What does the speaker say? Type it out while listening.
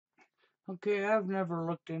Okay, I've never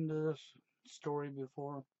looked into this story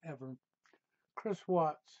before, ever. Chris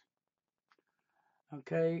Watts,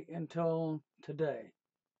 okay, until today.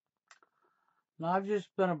 Now, I've just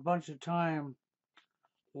spent a bunch of time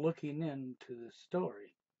looking into this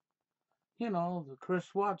story. You know, the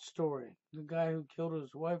Chris Watts story. The guy who killed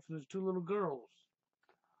his wife and his two little girls.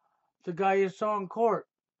 The guy you saw in court.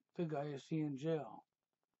 The guy you see in jail.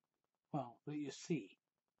 Well, that you see,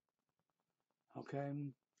 okay?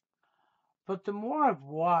 But the more I've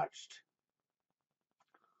watched,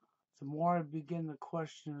 the more I begin to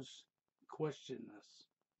question this.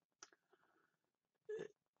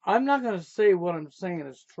 I'm not going to say what I'm saying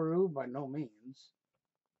is true, by no means.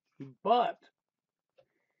 But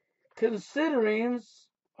considering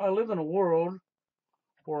I live in a world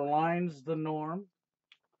where lying's the norm,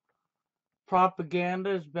 propaganda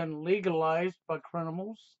has been legalized by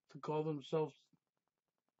criminals to call themselves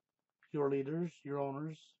your leaders, your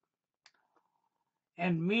owners,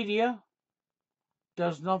 and media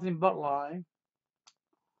does nothing but lie.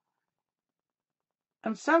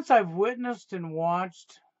 And since I've witnessed and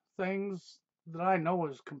watched things that I know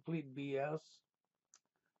is complete BS,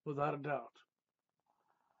 without a doubt,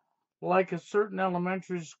 like a certain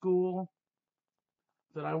elementary school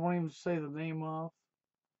that I won't even say the name of,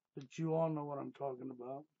 but you all know what I'm talking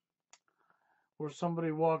about, where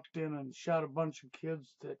somebody walked in and shot a bunch of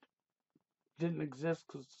kids that didn't exist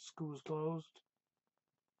because the school was closed.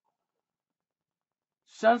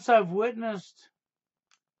 Since I've witnessed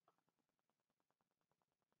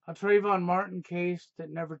a Trayvon Martin case that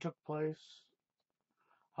never took place,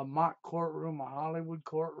 a mock courtroom, a Hollywood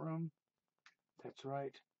courtroom, that's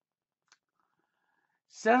right.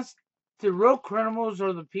 Since the real criminals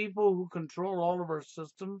are the people who control all of our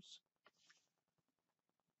systems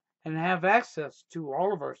and have access to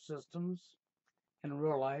all of our systems in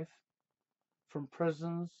real life, from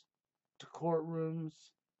prisons to courtrooms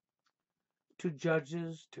to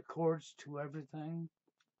judges to courts to everything,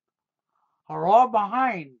 are all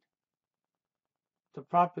behind the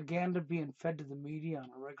propaganda being fed to the media on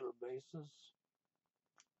a regular basis.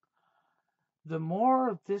 The more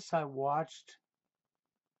of this I watched,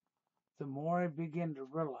 the more I begin to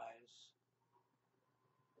realize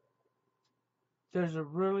there's a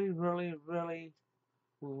really, really, really,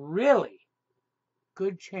 really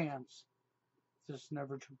good chance this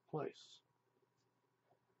never took place.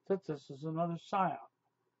 That this is another psyop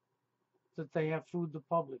that they have fooled the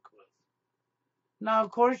public with. Now,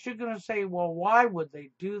 of course, you're going to say, well, why would they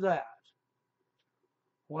do that?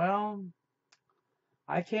 Well,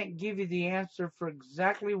 I can't give you the answer for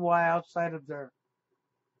exactly why outside of their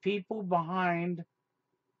people behind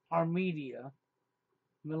our media,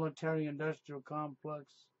 military industrial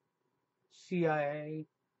complex, CIA,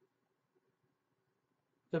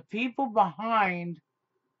 the people behind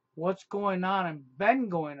what's going on and been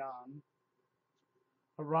going on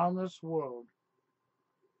around this world,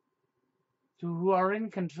 who are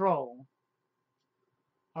in control,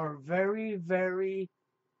 are very, very,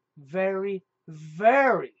 very,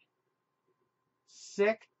 very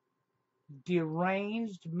sick,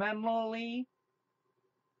 deranged mentally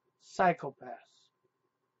psychopaths.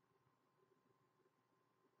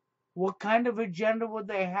 What kind of agenda would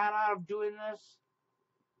they have out of doing this?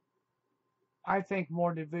 I think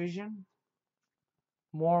more division,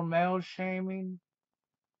 more male shaming.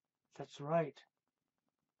 That's right.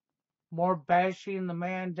 More bashing the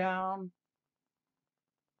man down.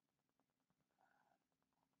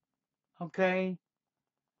 Okay.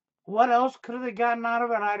 What else could they gotten out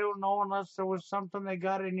of it? I don't know, unless there was something they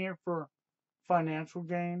got in here for financial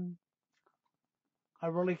gain. I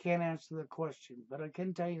really can't answer the question, but I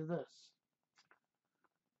can tell you this.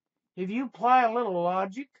 If you apply a little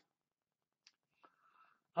logic,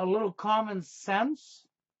 a little common sense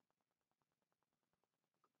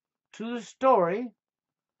to the story,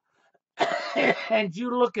 and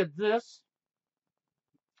you look at this,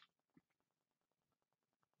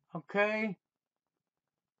 okay,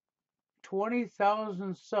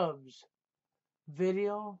 20,000 subs,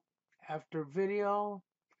 video after video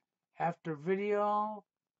after video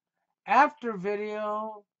after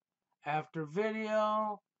video after video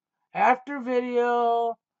after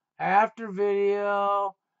video after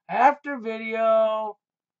video after video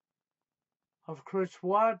of Chris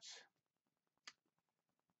Watts,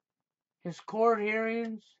 his court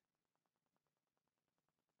hearings,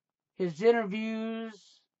 his interviews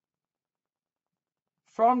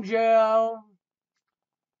from jail,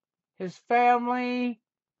 his family,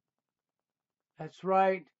 that's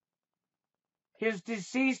right, his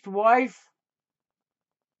deceased wife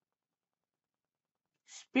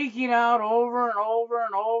speaking out over and over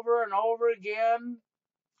and over and over again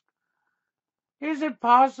Is it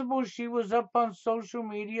possible she was up on social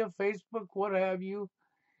media, Facebook, what have you,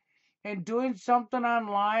 and doing something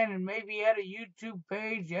online and maybe had a YouTube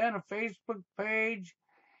page and a Facebook page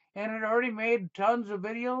and had already made tons of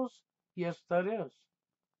videos? Yes, that is.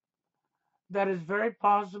 That is very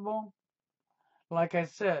possible. Like I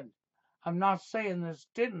said, I'm not saying this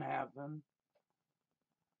didn't happen,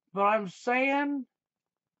 but I'm saying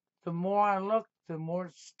the more I look, the more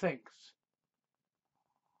it stinks.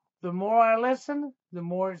 The more I listen, the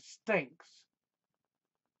more it stinks.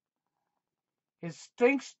 It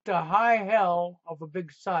stinks to high hell of a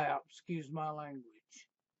big psyop, excuse my language.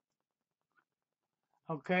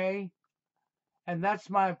 Okay? And that's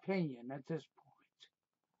my opinion at this point.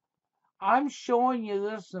 I'm showing you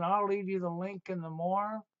this, and I'll leave you the link in the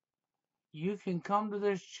more. You can come to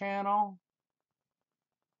this channel,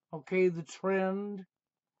 okay, the trend,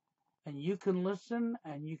 and you can listen,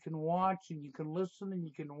 and you can watch, and you can listen, and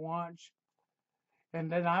you can watch.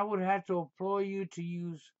 And then I would have to employ you to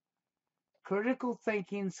use critical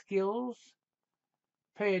thinking skills,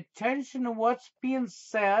 pay attention to what's being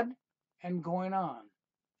said and going on.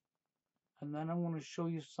 And then I'm going to show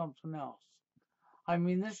you something else. I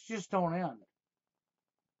mean, this just don't end.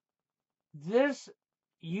 This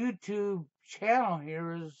YouTube channel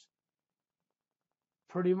here is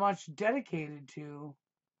pretty much dedicated to,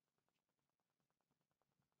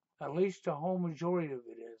 at least a whole majority of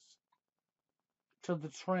it is, to the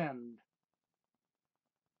trend.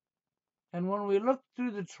 And when we look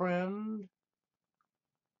through the trend,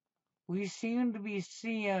 we seem to be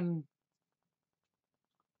seeing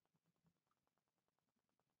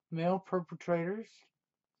male perpetrators.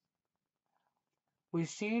 We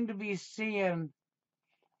seem to be seeing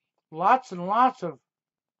lots and lots of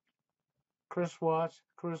Chris Watts,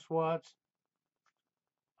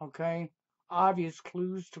 okay? Obvious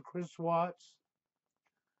clues to Chris Watts.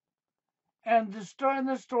 And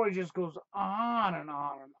the story just goes on and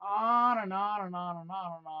on and on and on and on and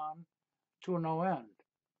on and on to no end.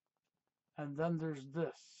 And then there's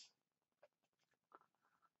this.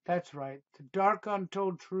 That's right, the dark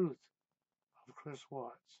untold truth of Chris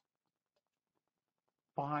Watts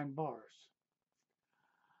behind bars.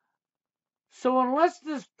 So unless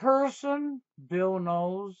this person, Bill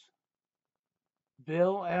knows,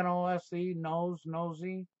 Bill, N-O-S-E,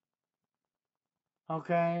 nosy,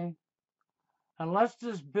 okay? Unless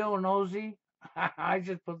this Bill nosy, I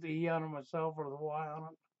just put the E on it myself or the Y on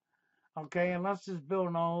it, okay? Unless this Bill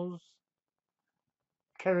knows,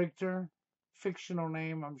 character, fictional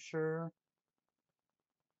name, I'm sure,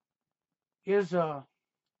 is a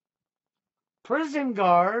prison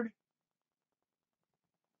guard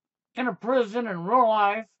in a prison in real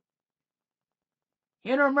life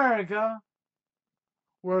in America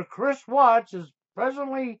where Chris Watts is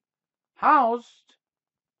presently housed,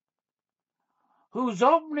 who's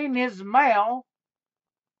opening his mail.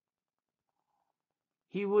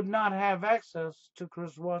 He would not have access to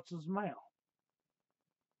Chris Watts' mail.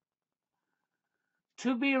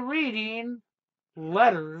 To be reading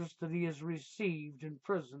letters that he has received in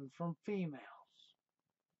prison from females.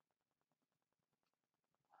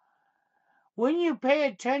 When you pay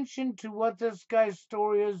attention to what this guy's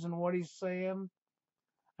story is and what he's saying,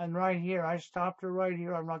 and right here, I stopped it right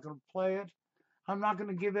here. I'm not going to play it. I'm not going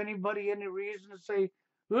to give anybody any reason to say,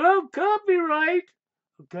 well, copyright,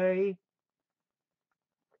 okay?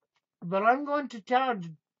 But I'm going to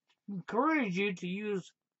encourage you to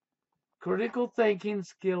use critical thinking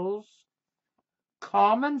skills,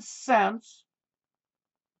 common sense,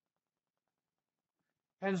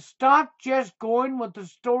 and stop just going with the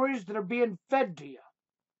stories that are being fed to you.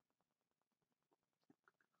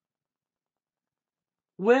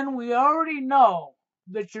 When we already know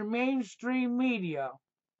that your mainstream media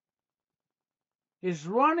is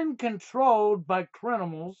run and controlled by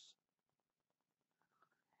criminals,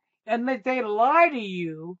 and that they lie to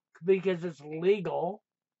you because it's legal,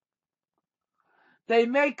 they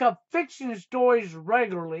make up fiction stories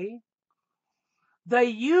regularly, they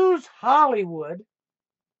use Hollywood,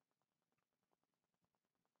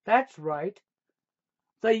 that's right,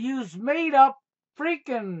 they use made up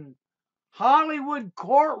freaking Hollywood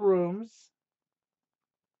courtrooms,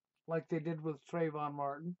 like they did with Trayvon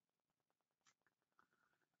Martin,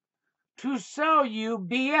 to sell you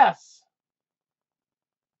BS.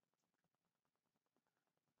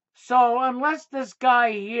 So unless this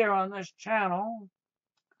guy here on this channel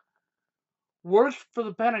works for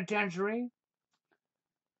the penitentiary,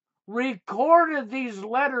 recorded these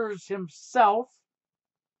letters himself,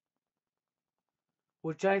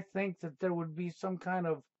 which I think that there would be some kind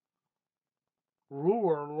of rule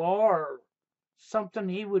or law or something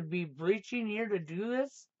he would be breaching here to do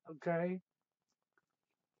this, okay?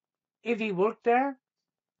 if he worked there,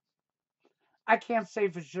 I can't say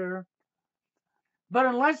for sure. But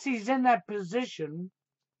unless he's in that position,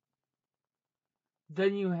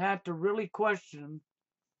 then you have to really question,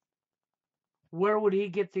 where would he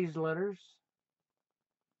get these letters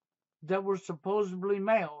that were supposedly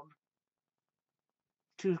mailed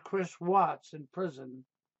to Chris Watts in prison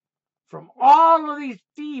from all of these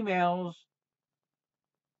females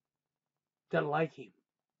that like him.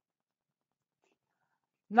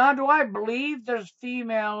 Now, do I believe there's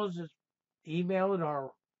females that emailed,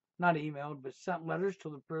 or not emailed, but sent letters to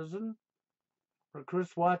the prison where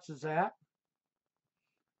Chris Watts is at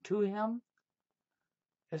to him?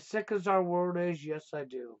 As sick as our world is, yes, I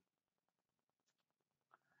do.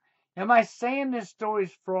 Am I saying this story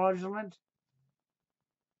is fraudulent?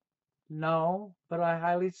 No, but I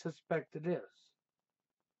highly suspect it is.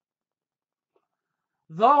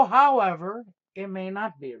 Though, however, it may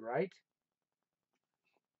not be, right?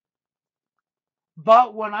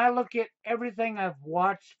 But when I look at everything I've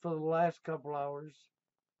watched for the last couple hours,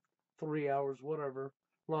 3 hours, whatever,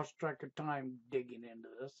 lost track of time digging into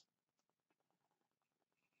this,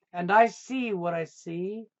 and I see what I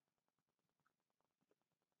see,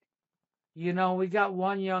 we got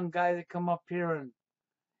one young guy that come up here and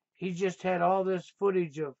he just had all this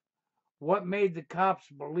footage of what made the cops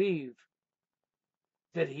believe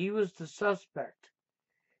that he was the suspect.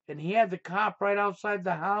 And he had the cop right outside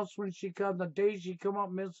the house when the day she come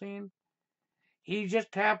up missing. He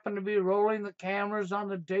just happened to be rolling the cameras on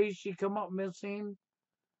the day she come up missing.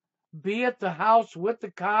 Be at the house with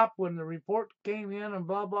the cop when the report came in and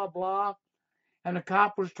blah, blah, blah. And the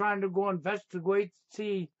cop was trying to go investigate to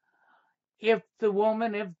see if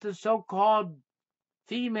the so-called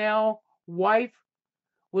female wife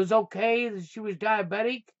was okay, that she was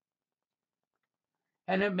diabetic,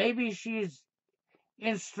 and that maybe she's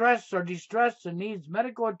in stress or distress and needs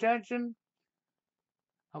medical attention.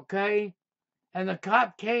 Okay? And the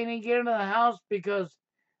cop can't even get into the house because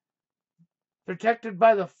protected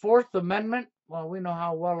by the Fourth Amendment. Well, we know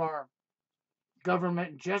how well our government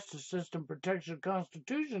and justice system protects the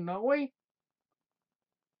Constitution, don't we?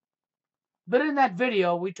 But in that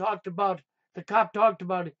video, the cop talked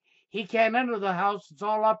about he can't enter the house. It's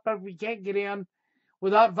all up if he can't get in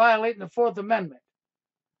without violating the Fourth Amendment.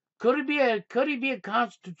 Could he be a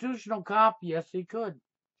constitutional cop? Yes, he could.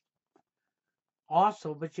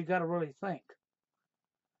 Also, but you got to really think.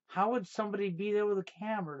 How would somebody be there with a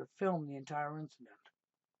camera to film the entire incident?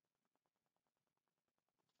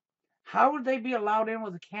 How would they be allowed in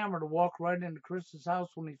with a camera to walk right into Chris's house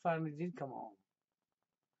when he finally did come home?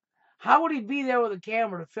 How would he be there with a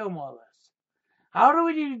camera to film all this? How do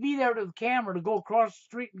we be there with a camera to go across the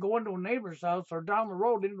street and go into a neighbor's house or down the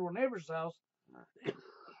road into a neighbor's house?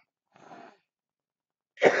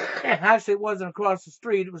 Actually, it wasn't across the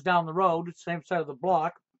street. It was down the road, the same side of the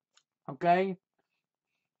block. Okay?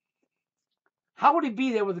 How would he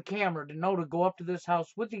be there with a camera to know to go up to this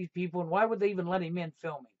house with these people, and why would they even let him in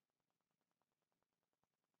filming?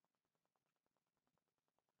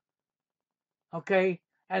 Okay?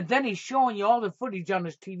 And then he's showing you all the footage on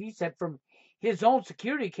his TV set from his own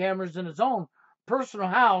security cameras in his own personal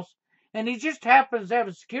house, and he just happens to have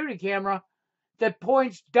a security camera that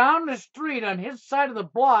points down the street on his side of the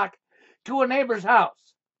block to a neighbor's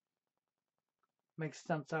house. Makes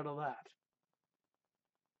sense out of that.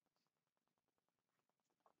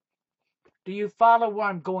 Do you follow where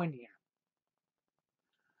I'm going here?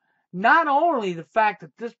 Not only the fact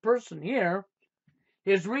that this person here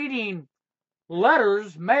is reading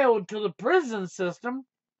letters mailed to the prison system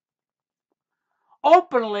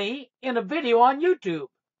openly in a video on YouTube.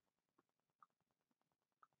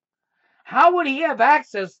 How would he have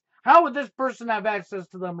access? How would this person have access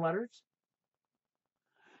to them letters?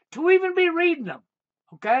 To even be reading them,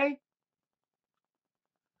 okay?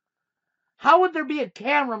 How would there be a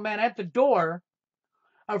cameraman at the door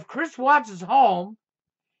of Chris Watts' home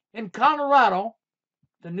in Colorado,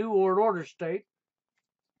 the New World Order state,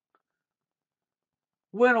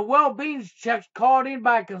 when a well-being check's called in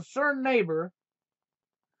by a concerned neighbor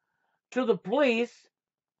to the police?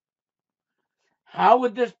 How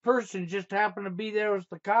would this person just happen to be there as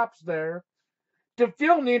the cops there to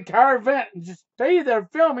film the entire event and just stay there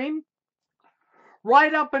filming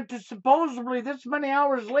right up into supposedly this many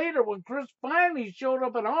hours later when Chris finally showed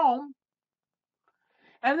up at home,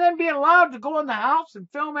 and then be allowed to go in the house and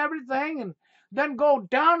film everything, and then go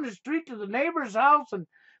down the street to the neighbor's house and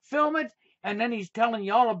film it, and then he's telling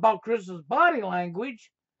you all about Chris's body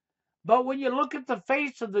language. But when you look at the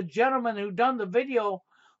face of the gentleman who done the video,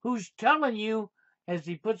 who's telling you, as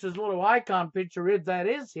he puts his little icon picture, that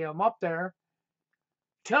is him up there,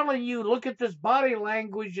 telling you, look at this body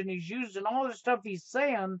language, and he's using all the stuff he's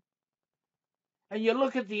saying, and you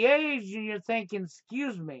look at the age and you're thinking,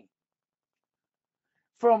 excuse me,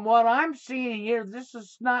 from what I'm seeing here, this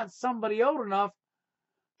is not somebody old enough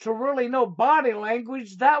to really know body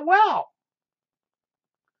language that well.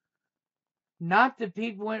 Not that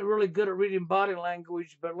people ain't really good at reading body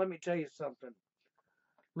language, but let me tell you something.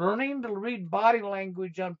 Learning to read body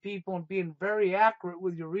language on people and being very accurate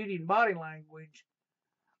with your reading body language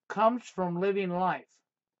comes from living life.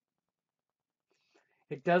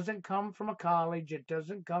 It doesn't come from a college. It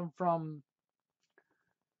doesn't come from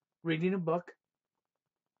reading a book.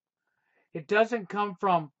 It doesn't come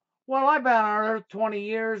from, well, I've been on Earth 20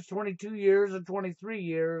 years, 22 years, and 23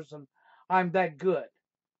 years, and I'm that good.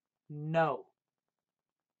 No.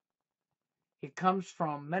 It comes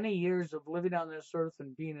from many years of living on this earth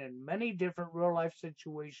and being in many different real life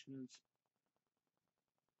situations.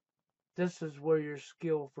 This is where your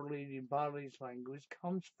skill for reading body language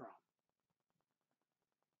comes from.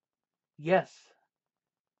 Yes,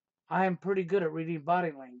 I am pretty good at reading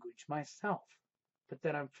body language myself, but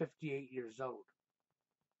then I'm 58 years old.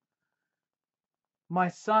 My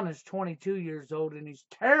son is 22 years old and he's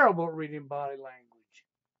terrible at reading body language.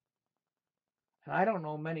 And I don't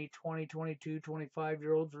know many 20, 22,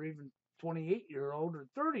 25-year-olds or even 28-year-old or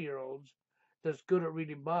 30-year-olds that's good at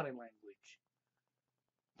reading body language.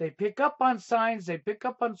 They pick up on signs, they pick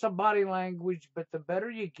up on some body language, but the better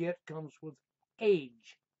you get comes with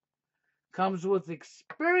age, comes with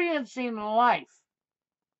experiencing life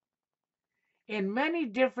in many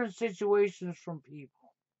different situations from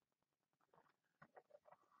people.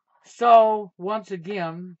 So, once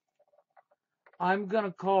again, I'm going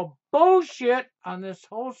to call bullshit on this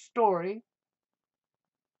whole story.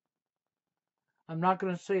 I'm not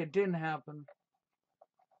going to say it didn't happen,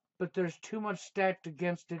 but there's too much stacked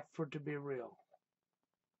against it for it to be real.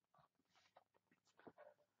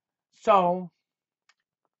 So,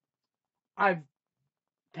 I've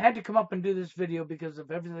had to come up and do this video because of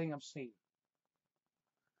everything I've seen.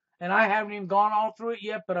 And I haven't even gone all through it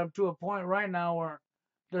yet, but I'm to a point right now where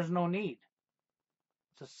there's no need.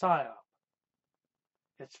 It's a psyop.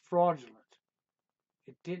 It's fraudulent.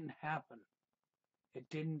 It didn't happen. It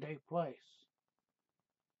didn't take place.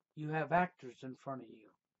 You have actors in front of you.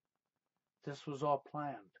 This was all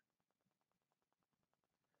planned.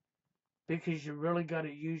 Because you really got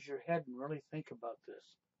to use your head and really think about this.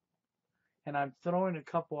 And I'm throwing a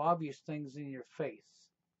couple obvious things in your face.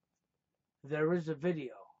 There is a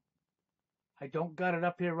video. I don't got it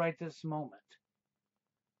up here right this moment.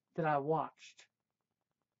 That I watched.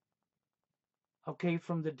 Okay,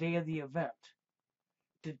 from the day of the event.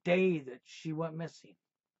 The day that she went missing.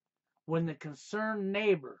 When the concerned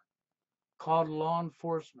neighbor called law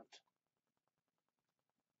enforcement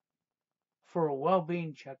for a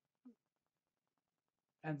well-being check.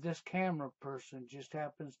 And this camera person just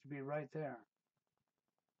happens to be right there.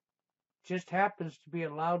 Just happens to be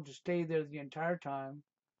allowed to stay there the entire time.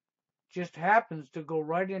 Just happens to go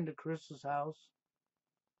right into Chris's house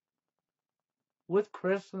with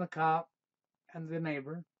Chris and the cop and the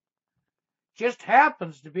neighbor. Just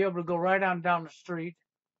happens to be able to go right on down the street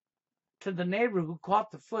to the neighbor who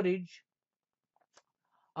caught the footage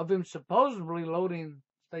of him supposedly loading,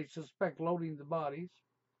 they suspect loading the bodies.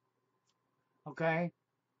 Okay?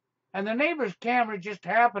 And the neighbor's camera just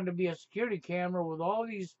happened to be a security camera with all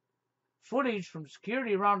these footage from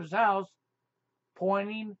security around his house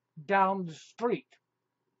pointing down the street.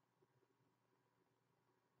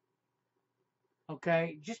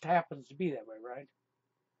 Okay? It just happens to be that way, right?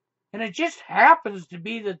 And it just happens to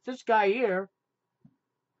be that this guy here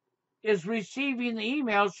is receiving the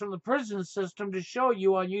emails from the prison system to show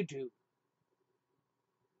you on YouTube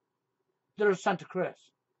that are sent to Chris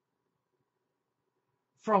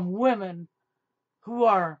from women who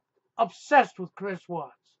are obsessed with Chris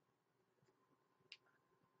Watts.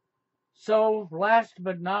 So, last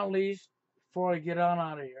but not least, before I get on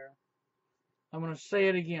out of here, I'm going to say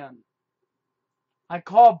it again. I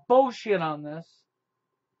call bullshit on this.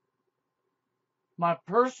 My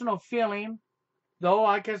personal feeling, though,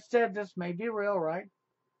 like I said, this may be real, right?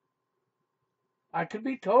 I could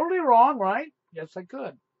be totally wrong, right? Yes, I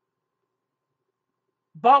could.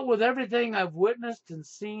 But with everything I've witnessed and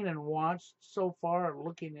seen and watched so far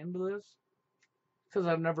looking into this, because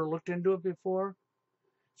I've never looked into it before,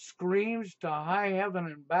 screams to high heaven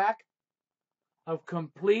and back of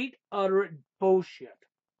complete, utter bullshit.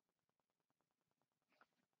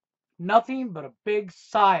 Nothing but a big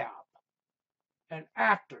psyop and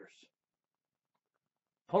actors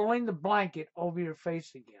pulling the blanket over your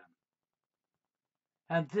face again.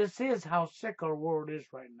 And this is how sick our world is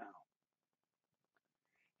right now.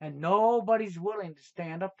 And nobody's willing to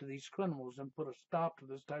stand up to these criminals and put a stop to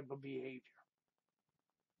this type of behavior.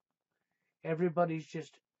 Everybody's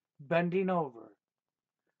just bending over.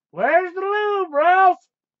 Where's the lube, Ralph?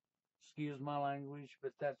 Excuse my language,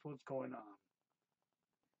 but that's what's going on.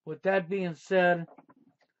 With that being said,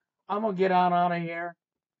 I'm going to get on out of here,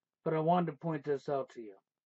 but I wanted to point this out to you.